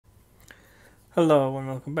Hello and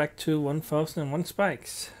welcome back to 1001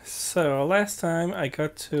 Spikes. So last time I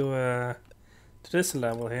got to this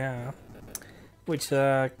level here, which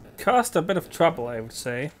caused a bit of trouble, I would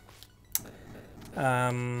say.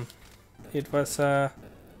 It was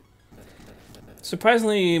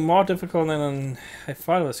surprisingly more difficult than I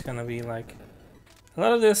thought it was gonna be. Like a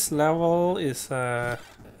lot of this level is oh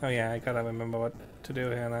yeah, I gotta remember what to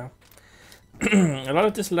do here now. A lot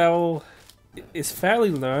of this level is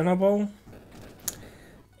fairly learnable.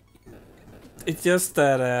 It's just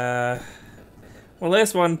that, well,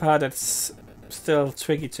 there's one part that's still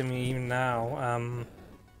tricky to me even now.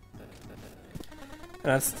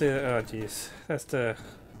 That's the, oh jeez, that's the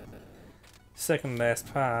second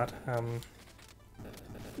last part.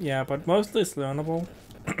 Yeah, but mostly it's learnable.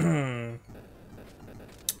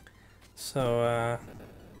 So,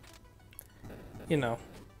 you know.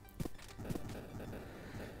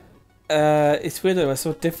 It's weird that it was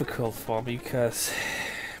so difficult for me because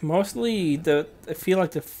mostly I feel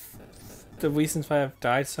like the reasons why I've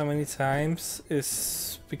died so many times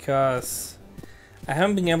is because I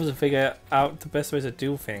haven't been able to figure out the best way to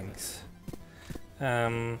do things.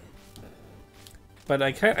 But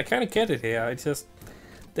I kind of get it here. It's just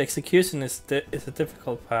the execution is a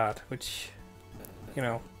difficult part, which, you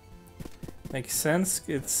know, makes sense.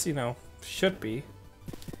 It's, you know, should be.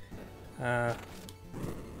 Oh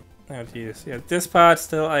jeez, yeah. This part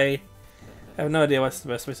still I have no idea what's the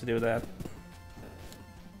best way to do that.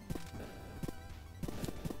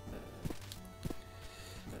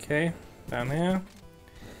 Okay, down here.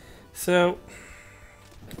 So,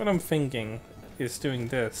 what I'm thinking is doing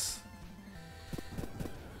this.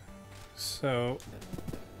 So,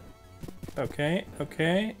 okay.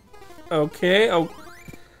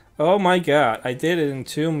 Oh my god, I did it in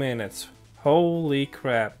 2 minutes. Holy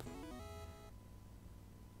crap.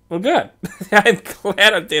 Well, good. I'm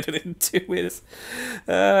glad I did it in 2 minutes.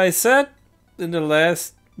 I said in the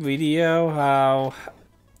last video how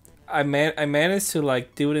I managed to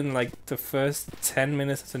like do it in like the first 10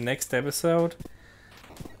 minutes of the next episode,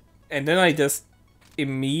 and then I just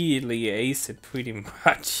immediately aced it pretty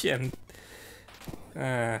much. And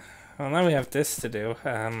well, now we have this to do,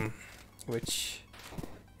 which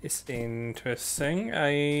is interesting.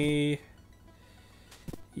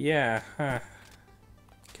 Yeah, huh.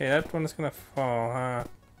 Okay, that one is gonna fall, huh?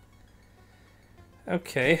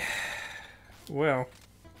 Okay. Well,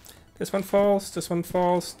 this one falls, this one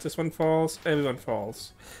falls, this one falls, everyone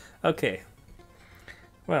falls. Okay.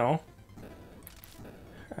 Well,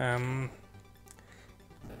 not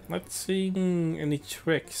seeing any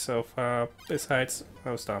tricks so far besides,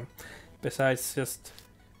 oh, stop. Besides just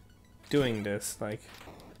doing this, like,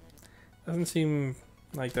 doesn't seem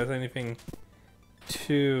like there's anything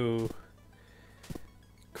too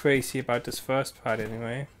crazy about this first part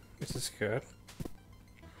anyway, which is good.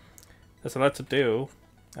 There's a lot to do,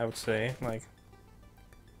 I would say. Like,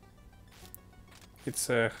 it's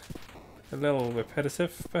a little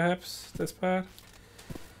repetitive, perhaps, this part.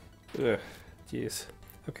 Ugh, jeez.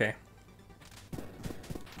 Okay.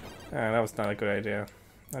 That was not a good idea.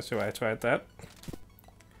 Not sure why I tried that.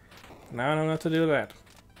 Now I don't know how to do that.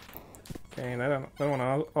 Okay, that one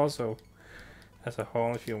also has a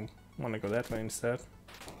hole if you want to go that way instead.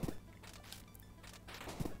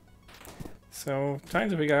 So, trying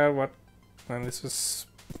to figure out what... And this was...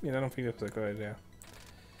 Yeah, I don't think this was a good idea.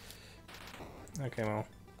 Okay, well...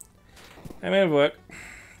 I made it work.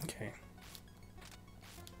 Okay.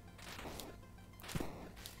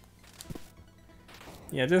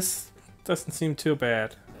 Yeah, this doesn't seem too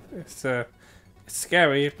bad. It's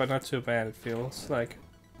scary, but not too bad, it feels like.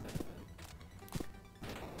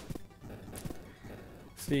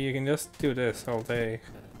 See, you can just do this all day.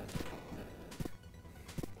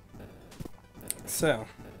 So,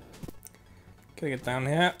 gotta get down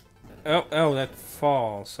here. Oh, that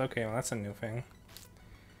falls. Okay, well that's a new thing.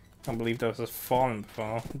 I don't believe those have fallen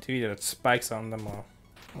before. Do either it spikes on them or,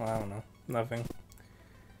 well, I don't know, nothing.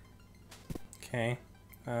 Okay.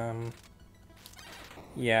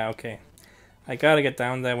 Yeah, okay. I gotta get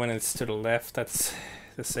down there when it's to the left. That's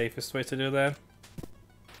the safest way to do that.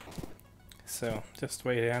 So, just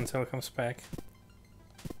wait here until it comes back.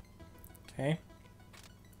 Okay.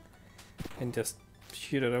 And just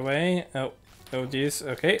shoot it away. Oh geez.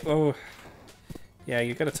 Okay. Oh, yeah.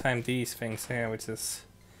 You gotta time these things here, which is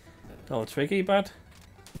a little tricky, but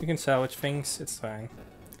you can salvage things. It's fine.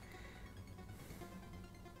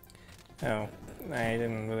 Oh, I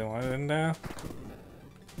didn't really want it in there.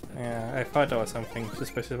 Yeah, I thought there was something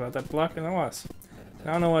suspicious about that block, and there was.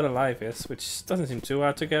 I don't know what a life is, which doesn't seem too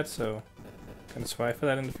hard to get, so I'm gonna try for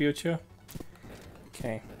that in the future.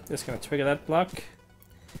 Okay, just gonna trigger that block.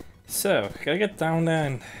 So, gotta get down there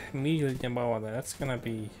and immediately jump over there. That's gonna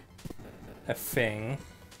be a thing.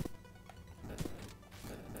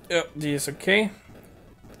 Oh, geez, okay.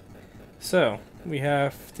 So, we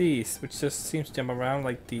have these, which just seems to jump around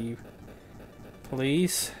like the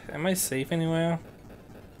police. Am I safe anywhere?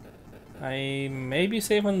 I may be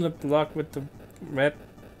safe on the block with the red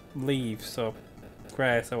leaves or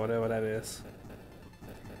grass or whatever that is.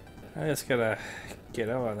 I just gotta get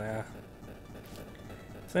over there.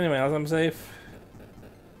 So anyway, else I'm safe.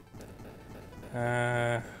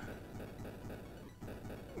 I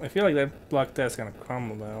feel like that block there's gonna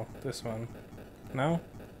crumble though. This one, no?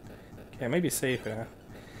 Okay, maybe safe here.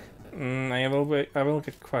 I will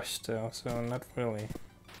get crushed though, so not really.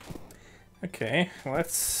 Okay, well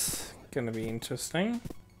that's gonna be interesting.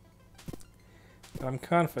 But I'm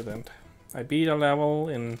confident. I beat a level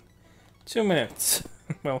in 2 minutes.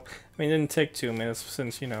 Well, I mean, it didn't take 2 minutes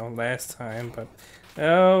since, you know, last time, but...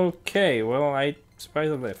 Okay, well, I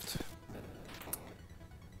surprised I lived.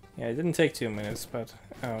 Yeah, it didn't take 2 minutes, but...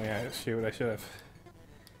 Oh, yeah, shoot, I should have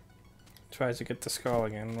tried to get the skull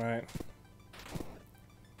again, right?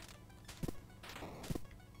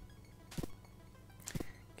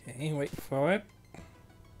 Okay, wait for it.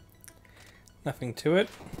 Nothing to it.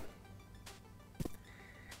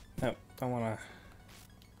 Nope, don't wanna...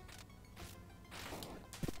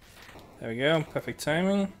 There we go, perfect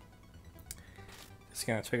timing. Just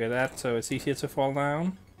gonna trigger that so it's easier to fall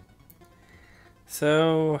down.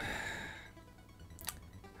 So...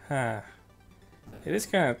 It is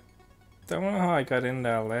kinda... Don't know how I got in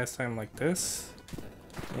there last time like this.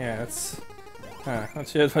 Yeah, it's... Not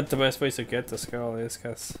sure what the best way to get the skull is,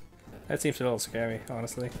 cause that seems a little scary,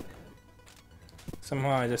 honestly.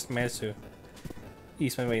 Somehow I just managed to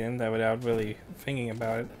ease my way in there without really thinking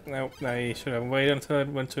about it. Nope, I should have waited until it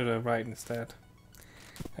went to the right instead.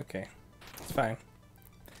 Okay, it's fine.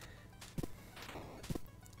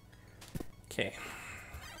 Okay.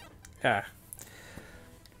 Ah.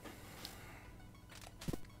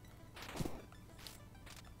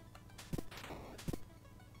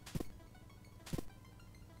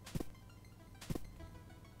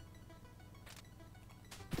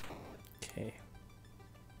 Okay.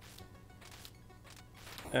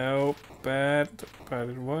 Oh, bad, but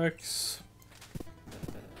it works.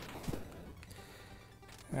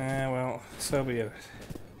 Well, so be it.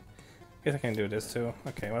 Guess I can do this too.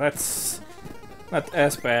 Okay, well that's not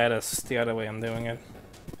as bad as the other way I'm doing it.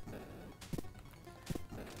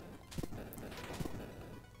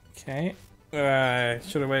 Okay,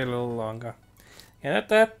 should have waited a little longer. Yeah,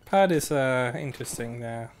 that part is interesting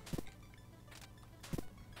there.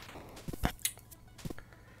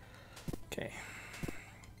 Okay.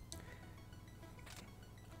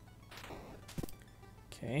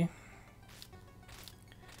 Okay.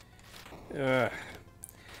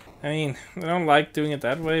 I mean, I don't like doing it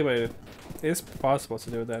that way, but it is possible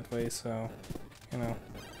to do it that way, so, you know.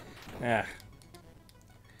 Yeah.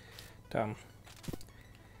 Dumb.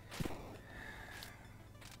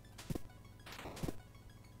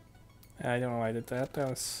 I don't know why I did that. That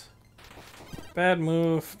was bad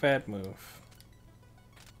move, bad move.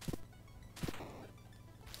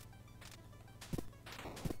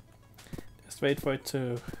 Just wait for it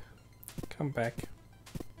to come back.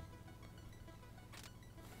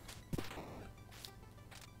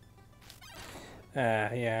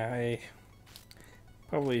 Yeah, I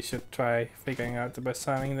probably should try figuring out the best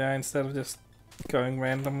timing there instead of just going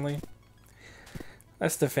randomly.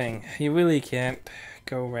 That's the thing. You really can't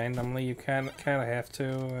go randomly. You kind of have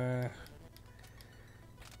to,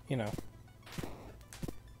 you know,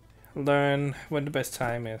 learn when the best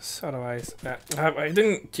time is. Otherwise, I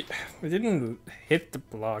didn't hit the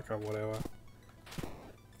block or whatever.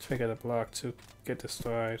 Trigger the block to get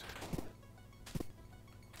destroyed.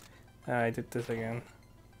 I did this again.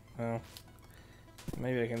 Well,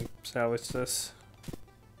 maybe I can salvage this.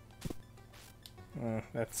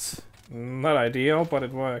 That's not ideal, but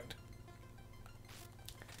it worked.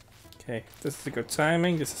 Okay, this is the good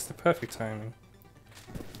timing. This is the perfect timing.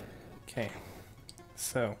 Okay,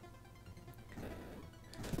 so.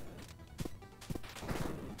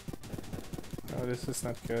 Oh, this is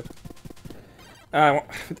not good. Why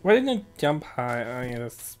didn't you jump high? Oh yeah,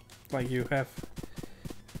 that's like you have...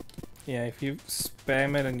 Yeah, if you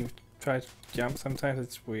spam it and you try to jump, sometimes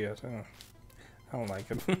it's weird. Oh, I don't like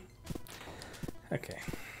it. Okay.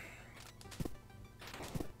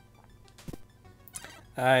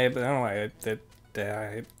 I don't know why I did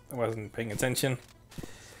that. I wasn't paying attention.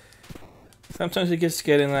 Sometimes you just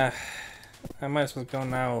get in a I might as well go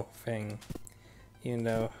now thing. Even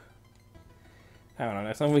though I don't know,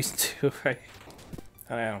 there's no reason to. I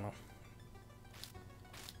don't know.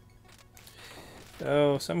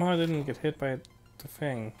 So somehow I didn't get hit by the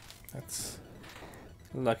thing. That's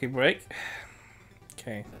a lucky break.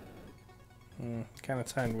 Okay. Kind of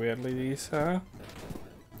timed weirdly these are.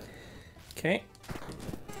 Okay.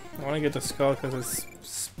 I want to get the skull because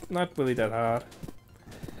it's not really that hard.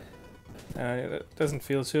 It doesn't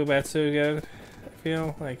feel too bad to get. I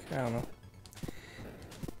feel like, I don't know.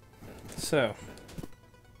 So.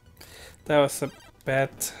 That was a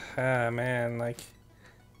bad, man, like,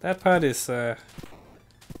 that part is gonna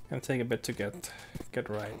take a bit to get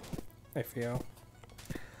right, I feel.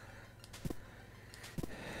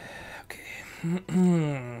 Okay.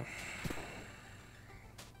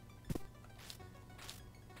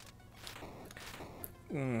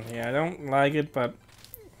 Yeah, I don't like it, but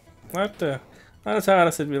not as hard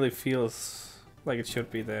as it really feels like it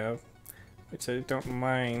should be there, which I don't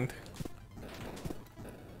mind.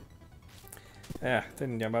 Yeah,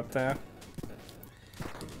 didn't jump up there.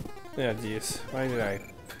 Yeah, jeez. Why did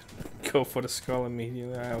I go for the skull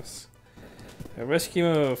immediately? That was a risky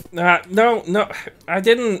move. No, I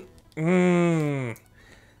didn't. I don't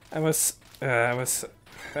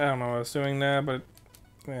know what I was doing there, but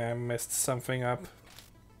I messed something up.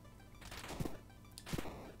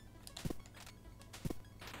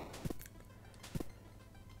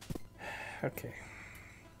 Okay.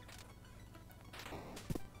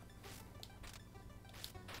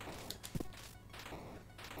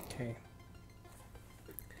 Okay.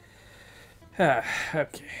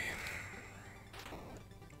 Okay.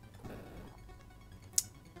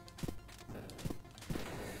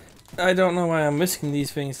 I don't know why I'm risking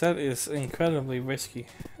these things. That is incredibly risky,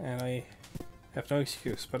 and I have no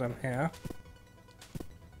excuse, but I'm here.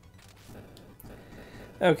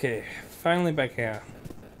 Okay, finally back here.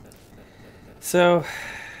 So,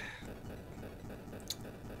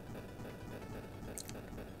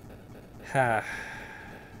 am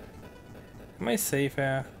I safe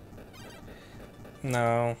here?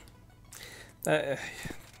 No. I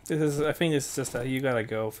think this is just a you gotta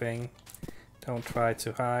go thing. Don't try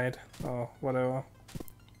to hide or whatever.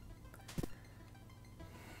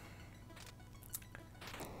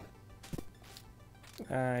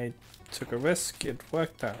 I took a risk, it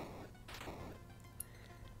worked out.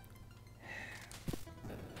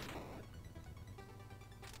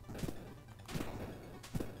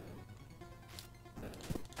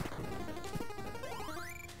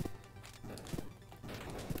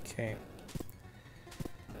 Okay.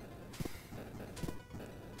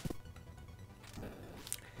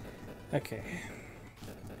 Okay.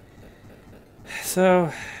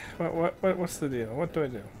 So, what's the deal? What do I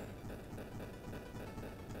do?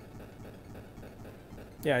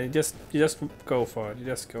 Yeah, you just go for it. You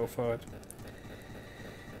just go for it.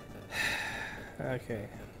 Okay.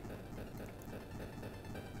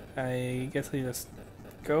 I guess you just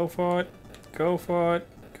go for it. Go for it.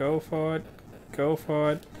 Go for it. Go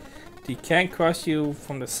for it. He can't cross you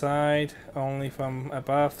from the side, only from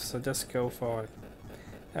above, so just go for it.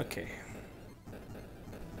 Okay.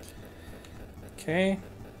 Okay.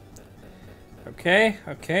 Okay,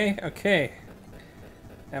 okay, okay.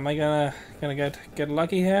 Am I gonna get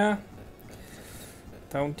lucky here?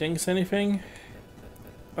 Don't jinx anything.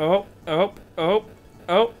 Oh.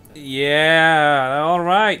 Yeah,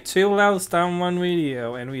 alright. 2 levels down, 1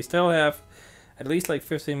 video, and we still have at least like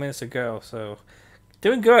 15 minutes to go, so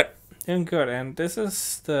doing good. Doing good, and this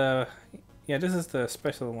is the... Yeah, this is the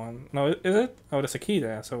special one. No, is it? Oh, there's a key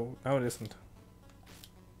there, so no it isn't.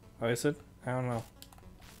 Oh, is it? I don't know.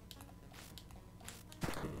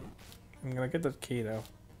 I'm gonna get that key though,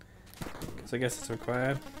 because I guess it's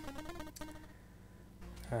required.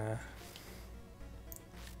 But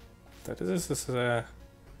this is a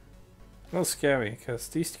little scary, because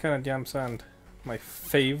these kind of jumps aren't my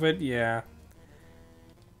favorite, yeah.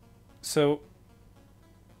 So,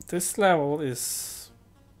 this level is,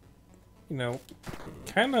 you know,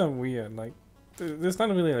 kind of weird. Like, there's not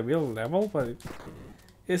really a real level, but it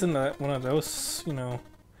isn't one of those, you know,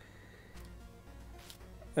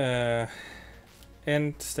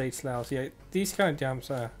 end stage levels. Yeah, these kind of jumps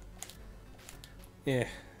are, yeah,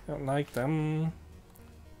 I don't like them.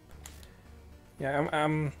 Yeah,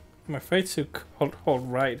 I'm afraid to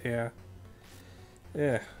hold right here.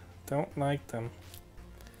 Yeah, don't like them.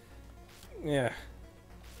 Yeah.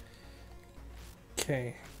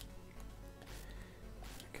 Okay.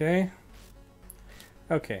 Okay.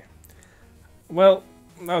 Okay. Well,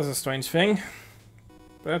 that was a strange thing.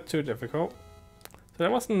 But not too difficult. So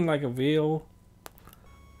that wasn't like a real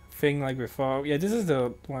thing like before. Yeah, this is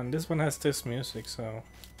the one. This one has this music, so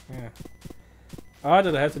yeah. Oh,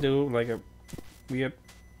 did I have to do like a weird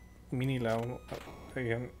mini level? I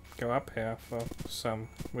can go up here for some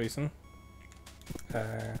reason.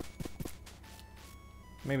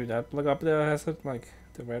 Maybe that block up there has it, like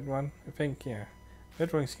the red one. I think, yeah.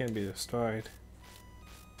 Red ones can be destroyed.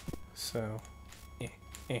 So,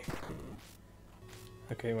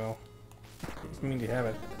 okay, well, doesn't mean you have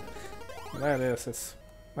it. That is, it's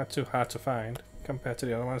not too hard to find compared to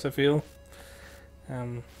the other ones, I feel.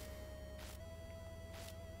 Alright.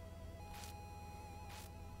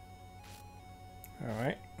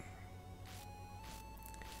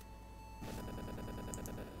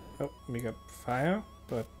 Oh, we got fire,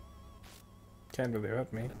 but can't really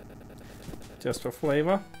hurt me. Just for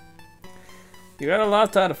flavor. You got a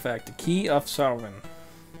lost artifact, the Key of Sauron.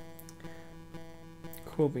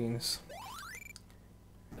 Cool beans.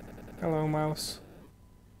 Hello, mouse.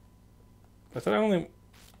 Was that only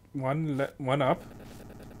one up?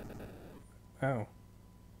 Oh.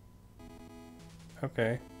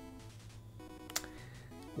 Okay.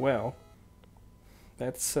 Well,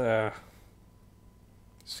 that's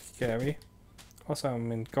scary. Also,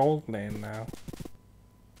 I'm in Goldland now.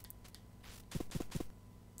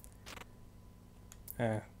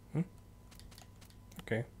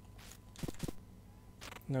 Okay.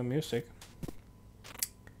 No music.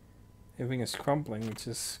 Everything is crumbling, which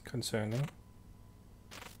is concerning.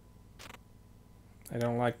 I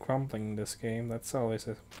don't like crumbling in this game. That's always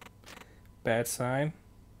a bad sign.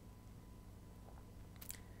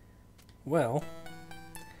 Well.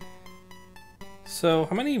 So,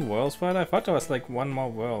 how many worlds were there? I thought there was like one more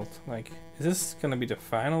world. Like, is this gonna be the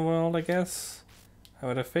final world, I guess? I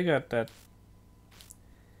would have figured that...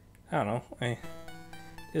 I don't know.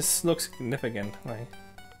 This looks significant. Like,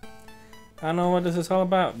 I don't know what this is all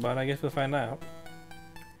about, but I guess we'll find out.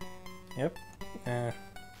 Yep. Oh.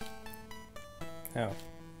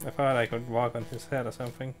 I thought I could walk on his head or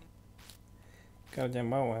something. Gotta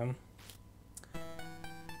jump over him.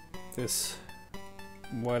 This...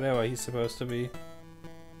 whatever he's supposed to be.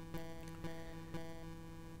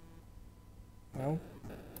 Well.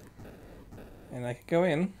 And I could go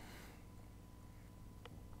in.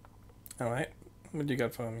 Alright. What do you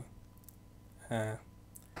got for me?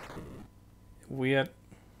 Weird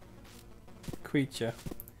creature.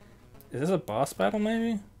 Is this a boss battle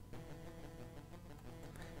maybe?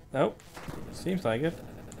 Nope. Seems like it.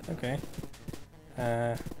 Okay.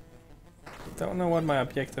 Don't know what my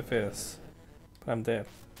objective is. But I'm dead.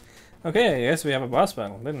 Okay, I guess we have a boss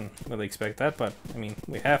battle. Didn't really expect that, but I mean,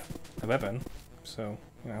 we have a weapon. So,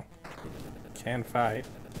 you know, can fight.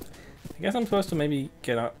 I guess I'm supposed to maybe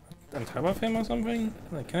get up on top of him or something?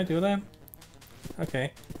 Like, can I do that?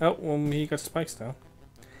 Okay. Oh, well, he got spikes though.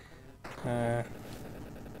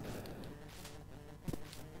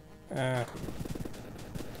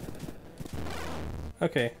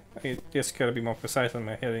 Okay, I just gotta be more precise on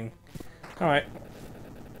my hitting. Alright.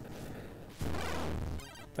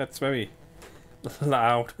 That's very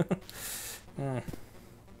loud. I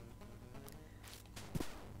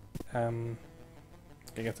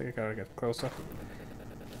guess I gotta get closer.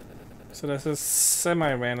 So there's a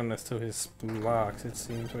semi-randomness to his blocks, it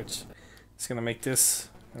seems, which is gonna make this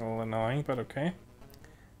a little annoying, but okay.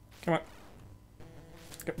 Come on.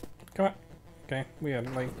 Come on. Okay, we are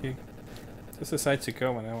like you. Just decide to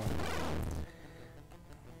go whenever.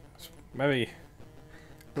 It's very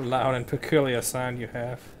loud and peculiar sound you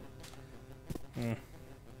have. Oh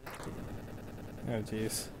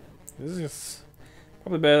jeez. This is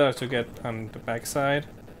probably better to get on the back side,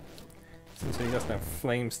 since he doesn't have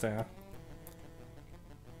flames there.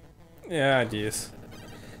 Yeah, jeez.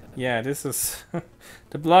 Yeah, this is...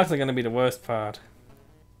 the blocks are gonna be the worst part.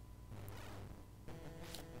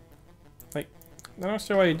 Like, I'm not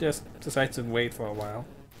sure why you just decide to wait for a while.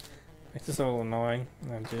 It's just a little annoying.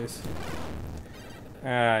 Oh, jeez.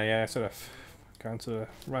 Ah, yeah, I should have gone to the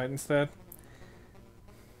right instead.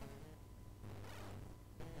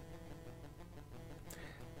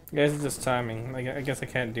 I guess it's just timing. I guess I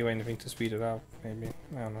can't do anything to speed it up, maybe.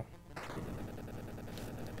 I don't know.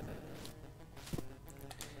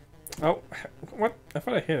 Oh, what? I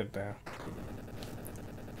thought I hit it there.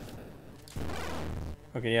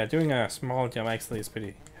 Okay, yeah, doing a small jump actually is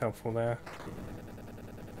pretty helpful there.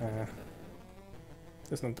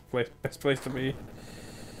 This is not the best place to be.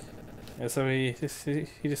 Yeah, so he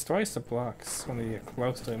destroys the blocks when you get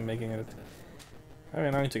close to him, making it very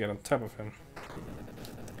annoying to get on top of him.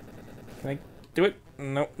 Can I do it?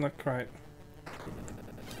 Nope, not quite.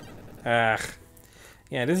 Ah,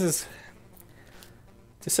 yeah, this is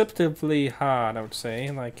deceptively hard, I would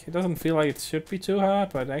say. Like, it doesn't feel like it should be too hard,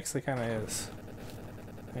 but it actually kind of is.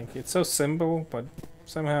 Like, it's so simple, but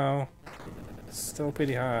somehow it's still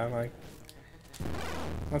pretty hard. Like,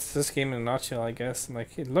 that's this game in a nutshell, I guess.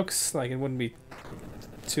 Like, it looks like it wouldn't be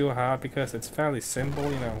too hard because it's fairly simple,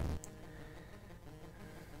 you know.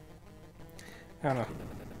 I don't know.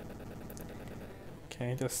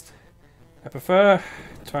 Okay, just... I prefer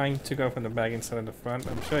trying to go from the back instead of the front.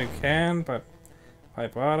 I'm sure you can, but why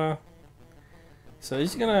bother? So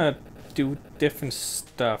is he gonna do different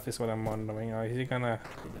stuff is what I'm wondering. Or is he gonna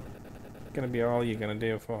be all you're gonna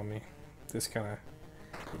do for me? This kind of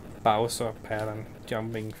Bowser pattern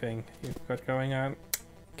jumping thing you've got going on.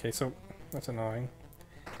 Okay, so that's annoying.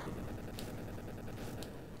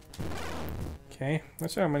 Okay, not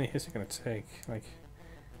sure how many hits you're gonna take. Like,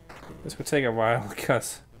 this would take a while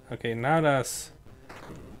because okay, now there's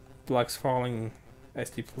blocks falling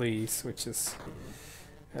as you please, which is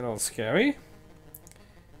a little scary.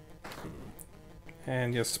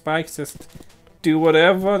 And your spikes just do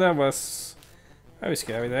whatever. That was very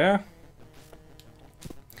scary there.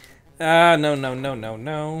 Ah, no, no, no, no,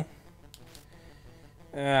 no.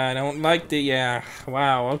 I don't like the, yeah,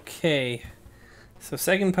 wow, okay. So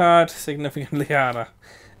second part, significantly harder.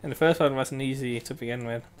 And the first part wasn't easy to begin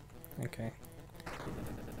with. Okay.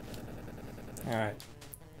 Alright.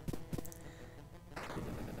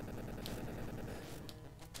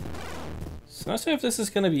 So not sure if this is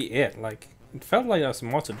gonna be it, like, it felt like there was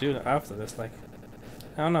more to do after this, like,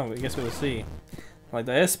 I don't know, I guess we'll see. Like,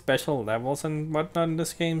 there is special levels and whatnot in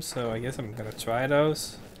this game, so I guess I'm gonna try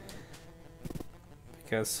those.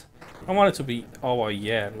 Because I want it to be over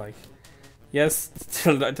yet, like, yes,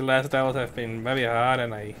 the last levels have been very hard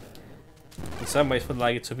and I in some ways would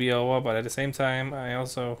like it to be over, but at the same time I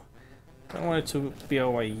also don't want it to be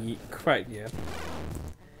over quite yet.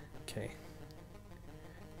 Okay.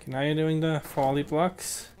 Okay, now you're doing the folly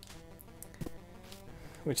blocks,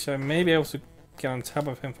 which I may be able to get on top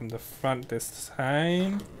of him from the front this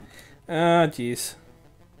time. Ah, jeez.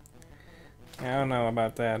 I don't know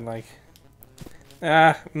about that, like...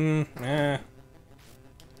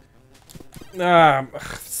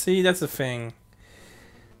 see, that's the thing.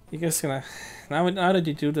 You're just gonna... Now that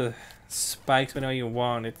you do the spikes whenever you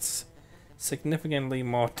want, it's significantly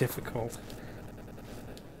more difficult.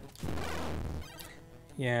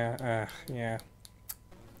 Yeah, yeah.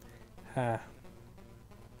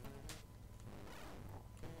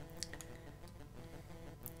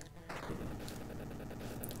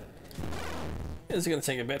 It's gonna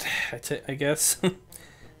take a bit, I guess.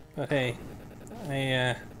 But hey,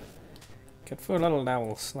 I get through a lot of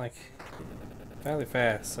levels, like, fairly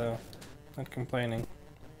fast, so not complaining.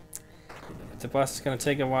 If the boss is gonna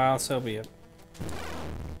take a while, so be it.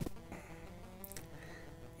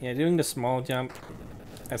 Yeah, doing the small jump,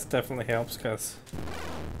 that definitely helps, because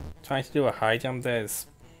trying to do a high jump there is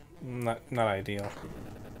not ideal.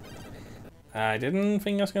 I didn't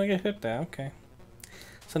think I was gonna get hit there, okay.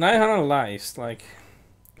 So 900 lives, like,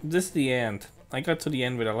 this is the end. I got to the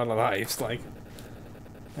end with a lot of lives, like,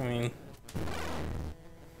 I mean,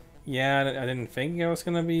 yeah, I didn't think it was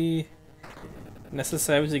gonna be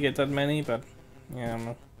necessary to get that many, but, yeah, I don't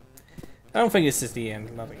know. I don't think this is the end.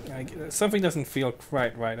 Something doesn't feel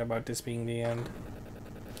quite right about this being the end.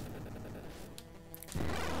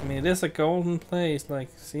 I mean, it is a golden place, like,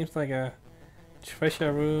 seems like a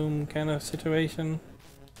treasure room kind of situation.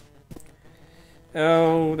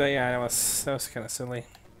 Oh, yeah, that was kind of silly.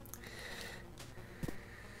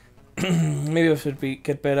 Maybe I should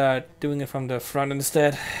get better at doing it from the front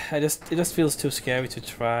instead. It just feels too scary to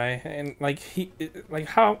try. And like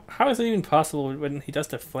how is it even possible when he does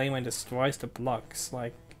the flame and destroys the blocks?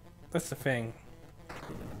 Like, that's the thing.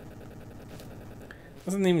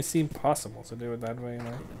 Doesn't even seem possible to do it that way, you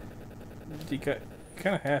know. You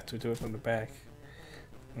kind of have to do it from the back.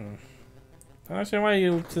 I'm not sure why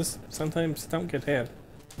you just sometimes don't get hit.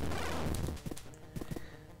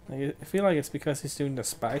 Like, I feel like it's because he's doing the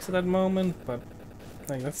spikes at that moment, but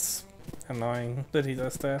like that's annoying that he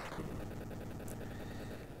does that.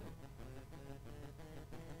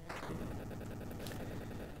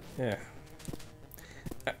 Yeah.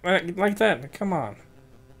 Like that, come on.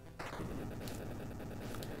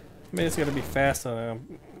 Maybe it's gonna be faster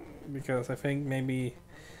because I think maybe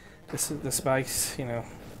the spikes, you know,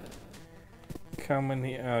 come when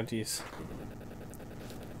he, oh jeez,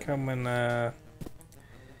 come when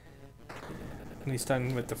he's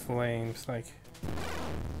done with the flames, like,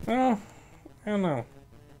 oh, I don't know.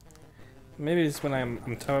 Maybe it's when I'm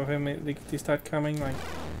on top of him they start coming, like,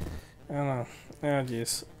 I don't know. Oh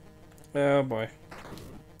jeez. Oh boy.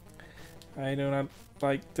 I do not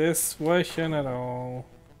like this version at all.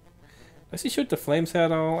 Does he shoot the flames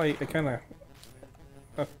at all? I kinda...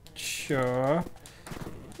 sure.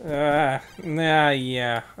 Nah,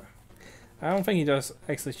 yeah. I don't think he does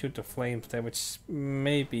actually shoot the flames there, which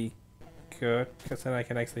may be good, because then I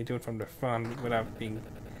can actually do it from the front without being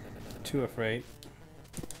too afraid.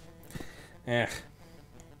 Yeah.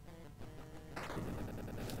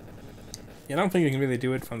 I don't think you can really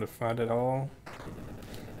do it from the front at all.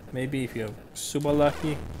 Maybe if you're super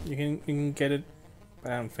lucky, you can get it,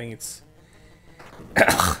 but I don't think it's.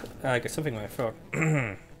 I got something in my throat.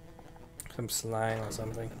 Some slime or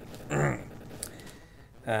something.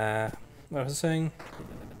 What was I saying?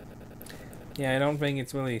 Yeah, I don't think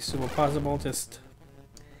it's really super possible. Just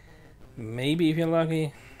maybe if you're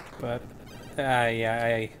lucky, but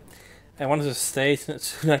yeah, I wanted to stay to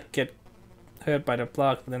not get hurt by the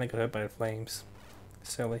block, but then I got hurt by the flames.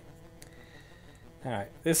 Silly.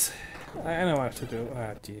 Alright, this I know what to do.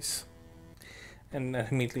 Ah, jeez. And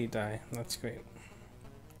immediately die. That's great.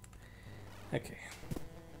 Okay.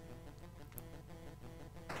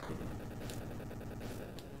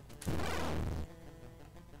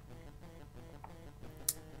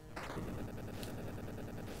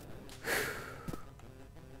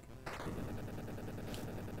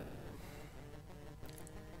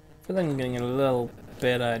 I feel like I'm getting a little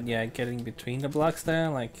better at, yeah, getting between the blocks there,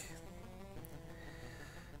 like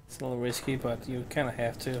it's a little risky, but you kind of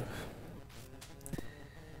have to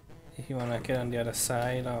if you want to get on the other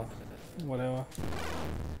side or whatever.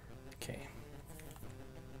 Okay.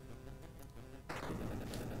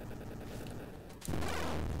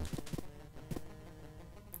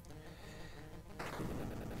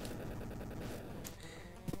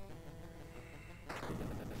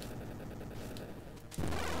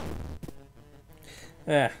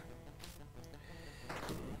 Yeah.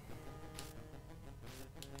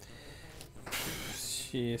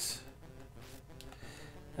 Jeez.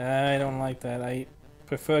 I don't like that. I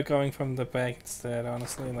prefer going from the back instead,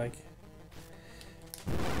 honestly, like.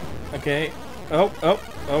 Okay.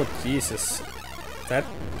 Oh, Jesus. That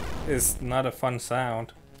is not a fun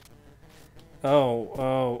sound.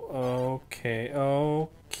 Okay.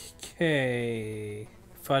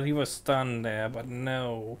 Thought he was stunned there, but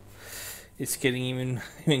no. It's getting even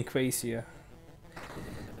crazier.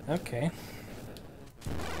 Okay.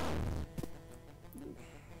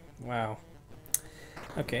 Wow.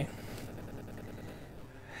 Okay.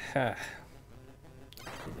 Yeah,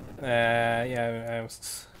 I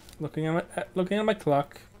was looking at my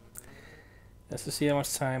clock just to see how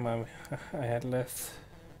much time I had left.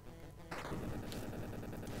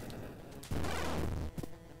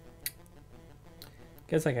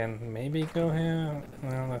 Guess I can maybe go here.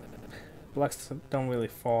 Well, the blocks don't really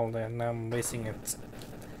fall there. Now I'm wasting it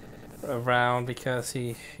around because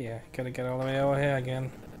gotta get all the way over here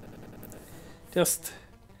again. Just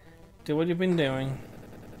do what you've been doing.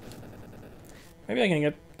 Maybe I can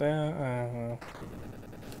get there.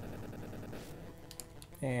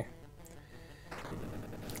 Yeah.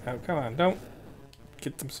 Oh, come on, don't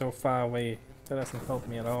get them so far away. That doesn't help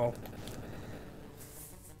me at all.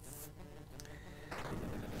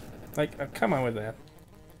 Like, come on with that.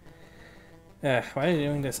 Yeah, why are you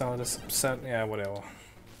doing this? I'll just upset. Yeah, whatever.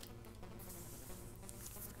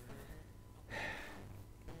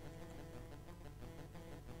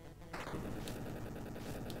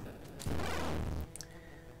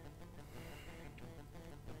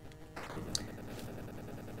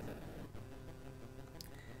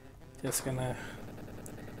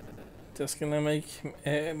 Just gonna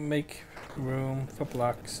make room for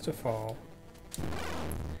blocks to fall.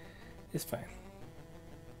 It's fine.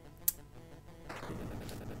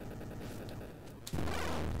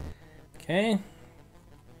 Okay.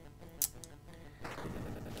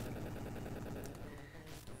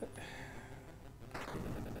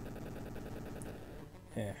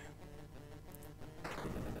 Yeah.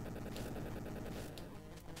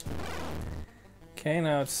 Okay,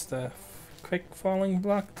 now it's the quick falling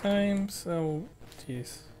block time, so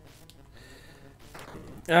jeez.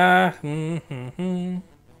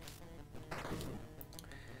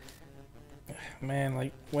 Man,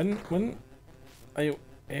 like when are you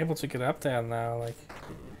able to get up there now? Like,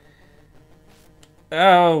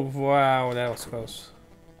 oh wow, that was close.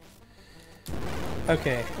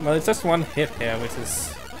 Okay, well it's just one hit here, which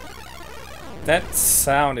is that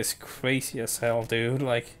sound is crazy as hell, dude.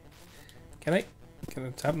 Like, can I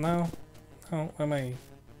tap now? Oh, am I?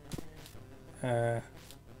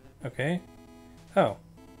 Okay. Oh,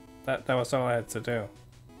 that was all I had to do.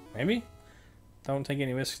 Maybe. Don't take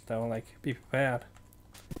any risks though. Like, be prepared.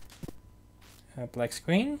 Black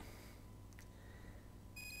screen.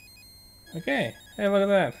 Okay. Hey, look at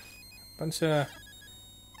that. Bunch of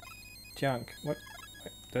junk. What?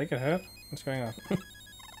 Wait, did I get hurt? What's going on?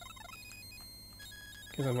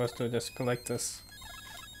 Guess I'm supposed to just collect this.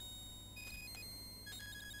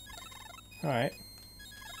 Alright.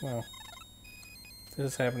 Well,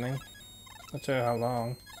 this is happening. Not sure how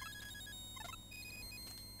long.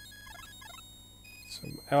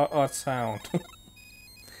 Some odd sound.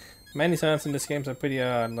 Many sounds in this game are pretty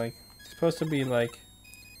odd. Like, it's supposed to be like,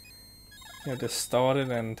 you know, distorted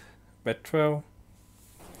and retro.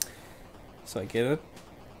 So I get it.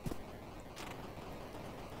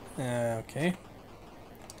 Okay.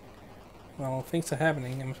 Well, things are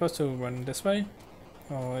happening. I'm supposed to run this way?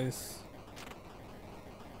 Oh, is...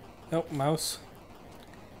 Nope, mouse.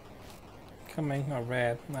 Coming, or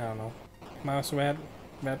red, I don't know. Mouse, red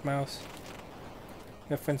mouse.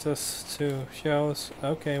 References to shows.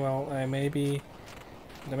 Okay, well, there may be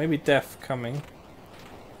death coming.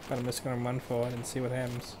 But I'm just gonna run for it and see what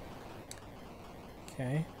happens.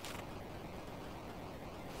 Okay.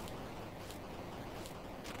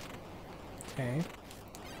 Okay.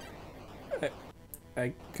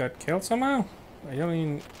 I got killed somehow? I don't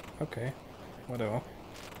even... Okay. Whatever.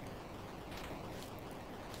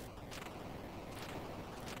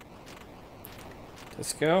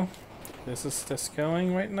 Let's go. This is just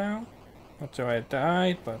going right now. Not sure I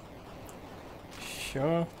died, but...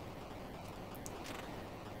 Sure.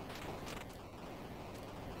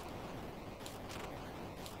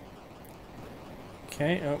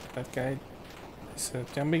 Okay, oh, that guy is a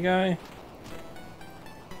zombie guy.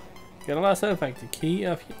 Get a last artifact, the key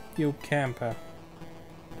of Ucampa.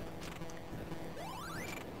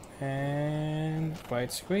 And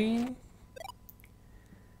white screen.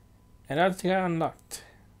 And that's unlocked.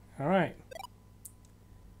 Alright.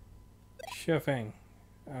 Sure thing.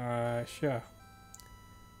 Sure.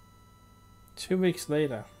 2 weeks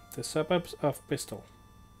later, the suburbs of Bristol.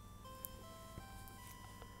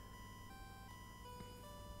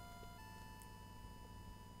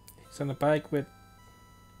 He's on a bike with...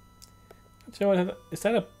 Not sure what... Is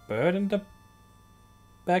that a bird in the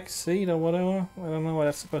back seat or whatever? I don't know what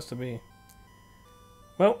that's supposed to be.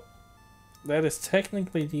 Well, that is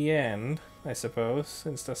technically the end, I suppose,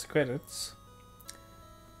 since there's credits.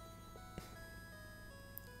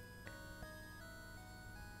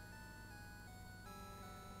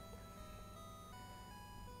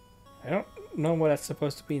 I don't know what that's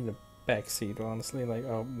supposed to be in the back seat, honestly, like,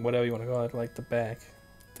 or whatever you want to call it, like the back.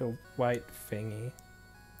 The white thingy.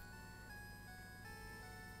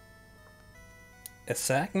 A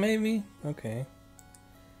sack, maybe? Okay.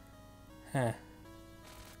 Huh.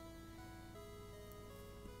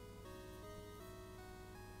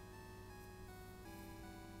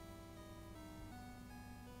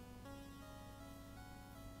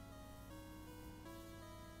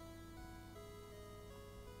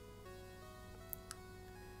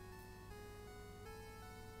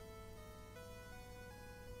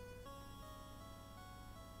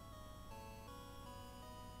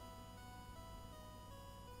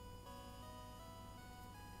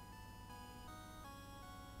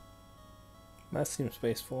 That seems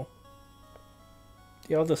wasteful.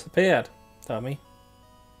 They all disappeared, dummy.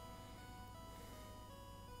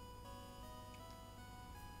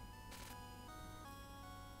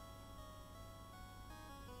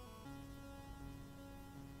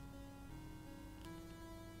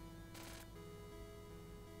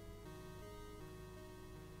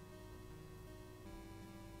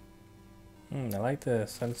 I like the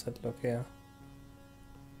sunset look here.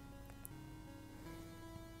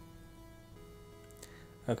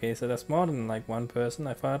 Okay, so that's more than like one person.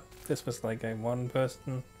 I thought this was like a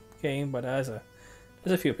one-person game, but there's a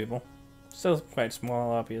few people. Still quite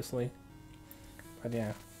small, obviously. But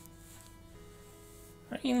yeah.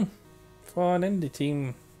 I mean, for an indie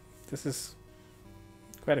team, this is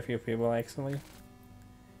quite a few people actually.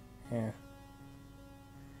 Yeah.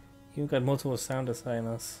 You've got multiple sound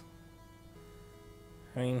designers.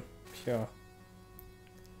 I mean, sure.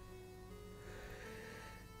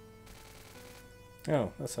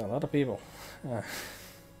 Oh, that's a lot of people.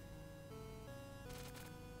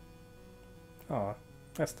 Oh,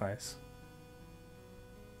 that's nice.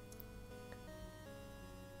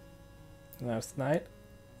 Last night.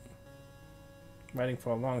 Waiting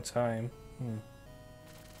for a long time.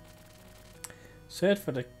 Search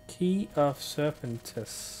for the key of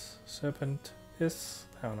Serpentis. Serpentis?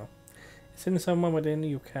 I don't know. It's in somewhere within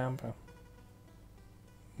Ucampa.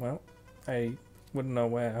 Well, I wouldn't know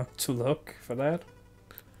where to look for that.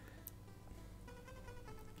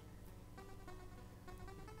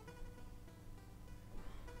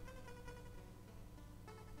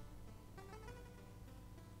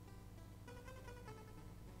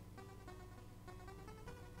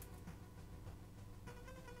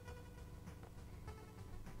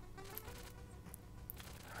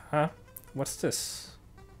 Huh? What's this?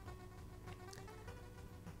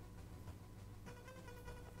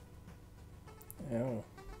 Oh,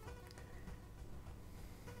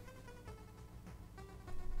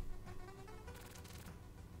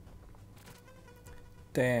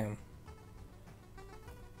 Damn.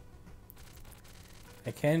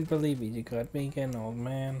 I can't believe it. You got me again, old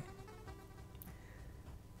man.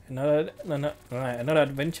 Another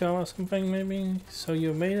adventure or something, maybe? So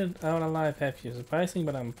you made it out alive, have you? Surprising,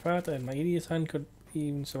 but I'm proud that my idiot son could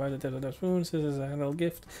even survive the desert of wounds. This is a little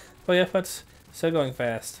gift for your efforts. Still going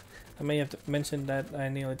fast. I may have mentioned that I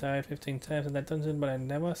nearly died 15 times in that dungeon, but I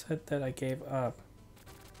never said that I gave up.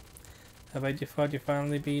 I bet you thought you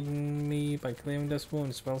finally beaten me by clearing those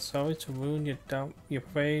wounds. Well, sorry to ruin your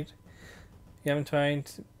parade. You haven't tried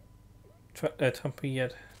to trump me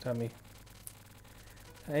yet, dummy.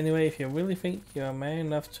 Anyway, if you really think you're man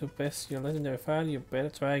enough to best your legendary father, you better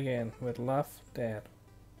try again. With love, Dad.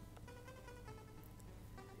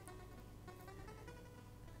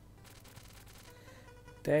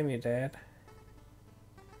 Damn you, Dad.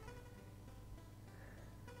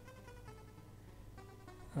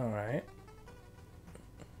 Alright.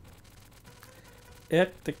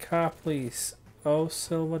 Hit the car, please. Oh,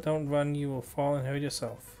 Silver, don't run. You will fall and hurt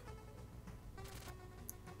yourself.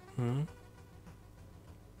 Hmm?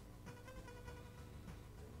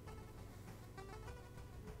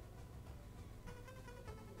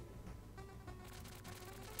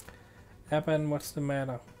 Evan, what's the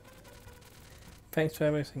matter? Thanks for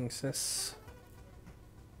everything, sis.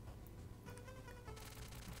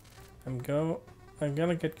 I'm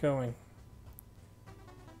gonna get going.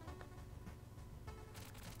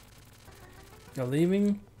 You're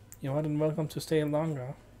leaving? You're more than welcome to stay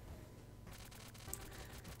longer.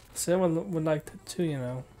 Silver would like that too, you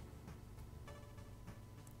know.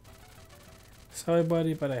 Sorry,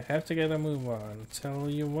 buddy, but I have to get a move on. Tell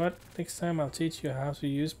you what, next time I'll teach you how to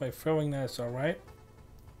use my throwing knives, alright?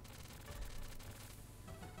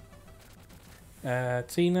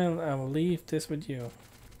 Tina, I will leave this with you.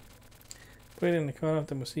 Put it in the corner of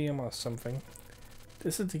the museum or something.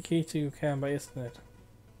 This is the key to your camera, isn't it?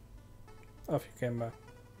 Off your camera.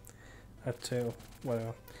 That too.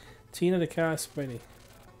 Well, Tina, the car is ready.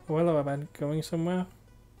 Well, am I going somewhere?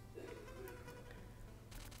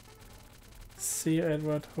 See you,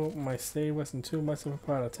 Edward. Hope my stay wasn't too much of a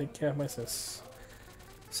bother. Take care of my sis.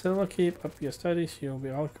 Silver, keep up your studies. You'll be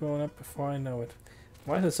all grown up before I know it.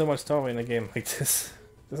 Why is there so much story in a game like this?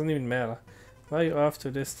 Doesn't even matter. Where are you off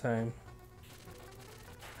to this time?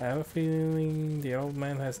 I have a feeling the old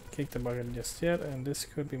man hasn't kicked the bucket just yet, and this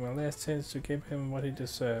could be my last chance to give him what he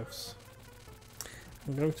deserves.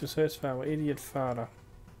 I'm going to search for our idiot father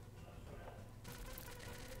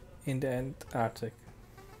in the Antarctic.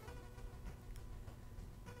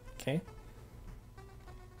 Okay.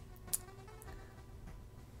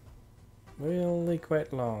 Really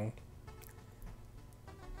quite long.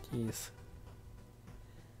 Jeez.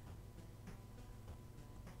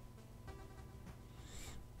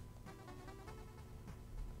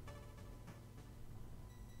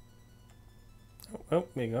 Oh,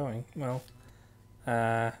 we're going. Well,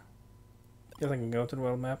 guess I can go to the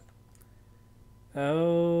world map.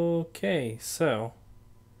 Okay, so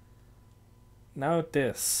now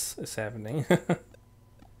this is happening.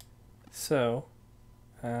 So,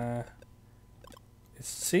 it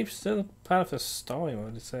seems still part of the story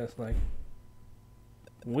mode. It says, like,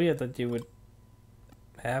 weird that you would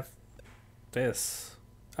have this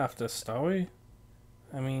after story.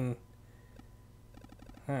 I mean,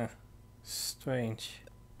 huh, strange.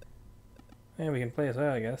 Yeah, we can play as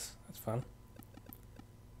well, I guess. That's fun.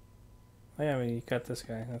 Oh yeah, we got this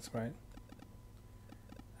guy, that's right.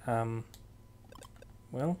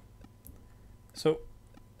 Well, so,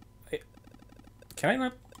 can I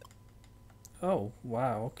not? Oh,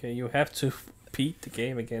 wow, okay, you have to beat the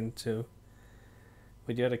game again too,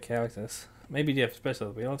 with the other characters. Maybe they have special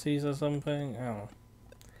abilities or something, I don't know.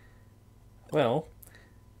 Well,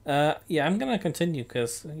 yeah, I'm gonna continue,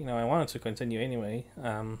 because, you know, I wanted to continue anyway,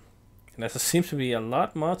 and there seems to be a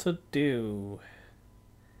lot more to do.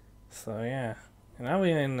 So yeah, and now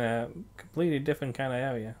we're in a completely different kind of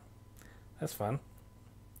area. That's fun.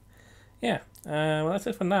 Yeah, well, that's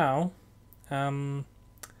it for now. Not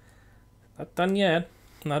done yet.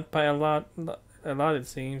 Not by a lot it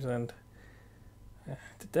seems, and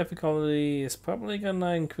the difficulty is probably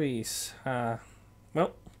gonna increase.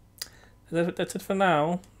 Well, that's it for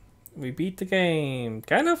now. We beat the game.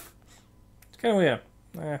 Kind of. It's kind of weird.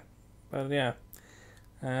 But yeah.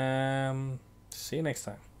 See you next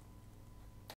time.